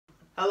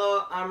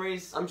Hello, I'm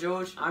Reese. I'm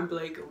George. I'm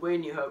Blake, and we're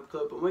New Hope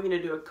Club, and we're going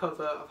to do a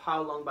cover of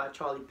How Long by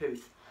Charlie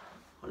Puth.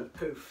 On a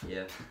poof.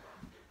 Yeah.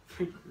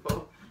 3,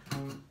 4.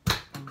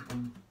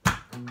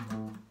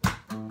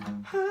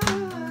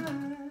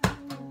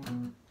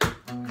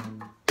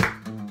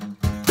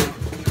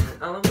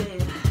 I'll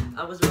admit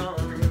I was wrong.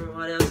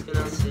 What else can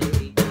I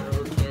say?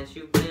 Girl, can't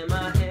you blame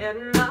my head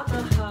and not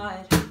my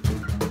heart?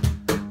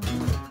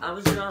 I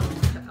was drunk,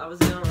 I was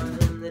young,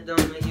 and they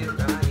don't make it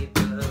right.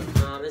 But I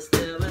promise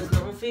there was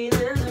no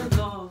feelings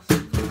involved.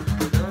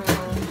 No.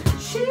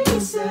 She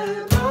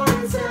said,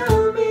 boy,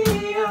 tell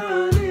me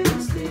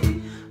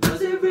honestly,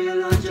 was it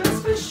real or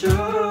just for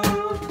show?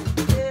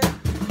 Yeah.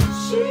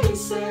 She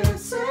said,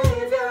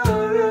 save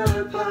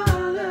your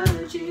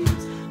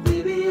apologies,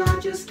 baby, I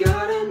just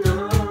gotta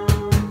know.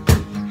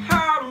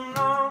 How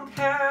long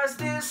has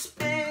this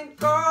been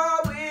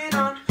going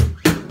on?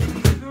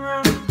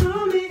 Around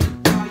me,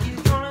 are you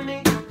calling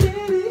me,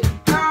 baby?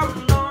 How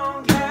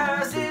long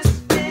has this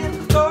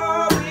been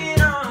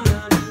going on?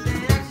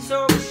 Been acting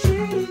so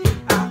shady,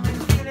 I've been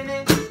feeling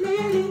it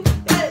lately.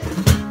 Hey.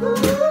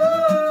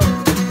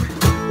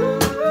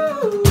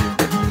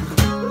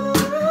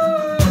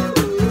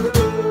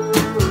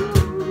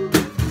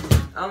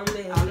 I'll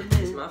admit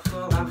it's my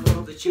fault,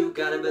 but you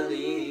gotta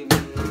believe me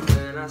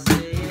when I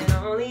say it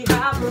only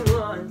happened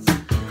once.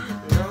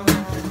 No.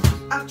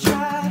 I've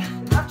tried,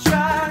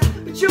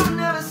 but you'll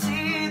never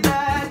see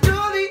that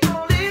you're the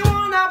only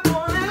one I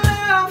wanna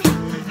love.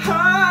 Oh.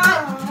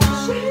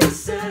 She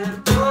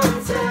said, boy,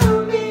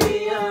 tell me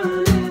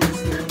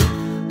honestly,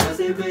 was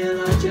it real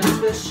or just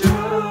for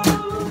show?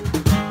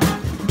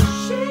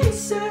 She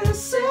said,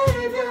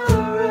 save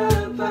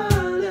your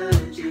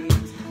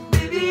apologies,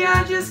 baby,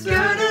 I just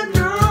gotta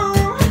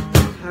know.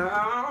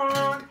 How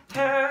long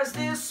has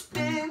this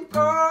been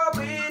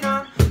going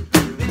on?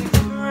 Been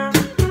around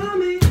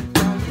me,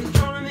 are you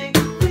calling me,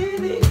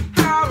 baby?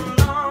 How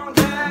long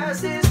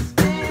has this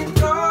been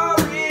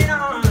going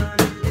on?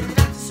 Been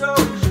acting so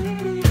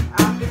shady,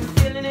 I've been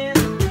feeling it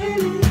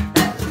lately.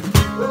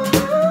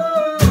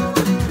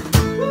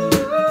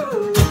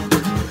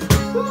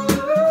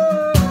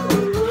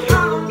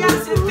 How long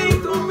has it been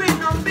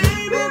going on,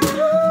 baby?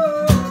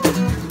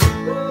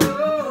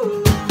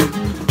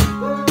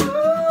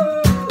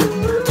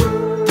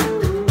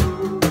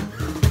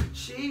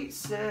 She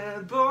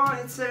said,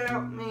 boy,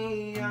 tell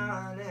me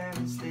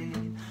honestly,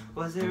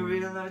 was it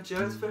real or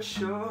just for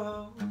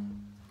show?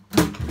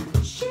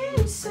 She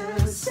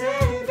said,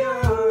 save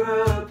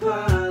your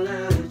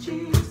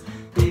apologies,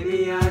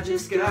 baby, I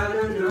just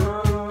gotta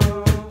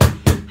know.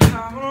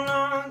 How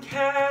long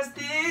has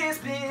this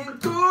been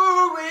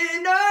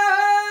going on?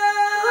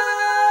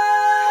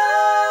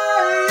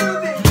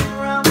 You've been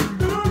around me,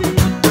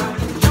 are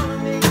you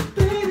calling me,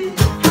 baby?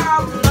 How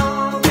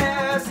long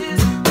has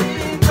this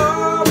been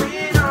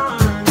going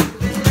on?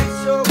 Been acting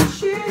so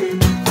shady,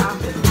 I've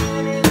been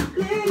feeling it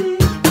lately.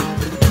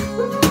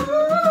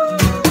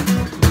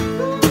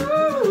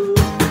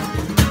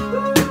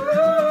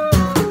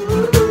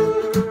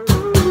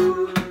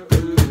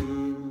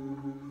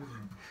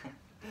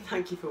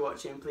 Thank you for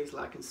watching. Please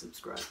like and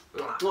subscribe.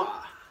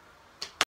 Mwah.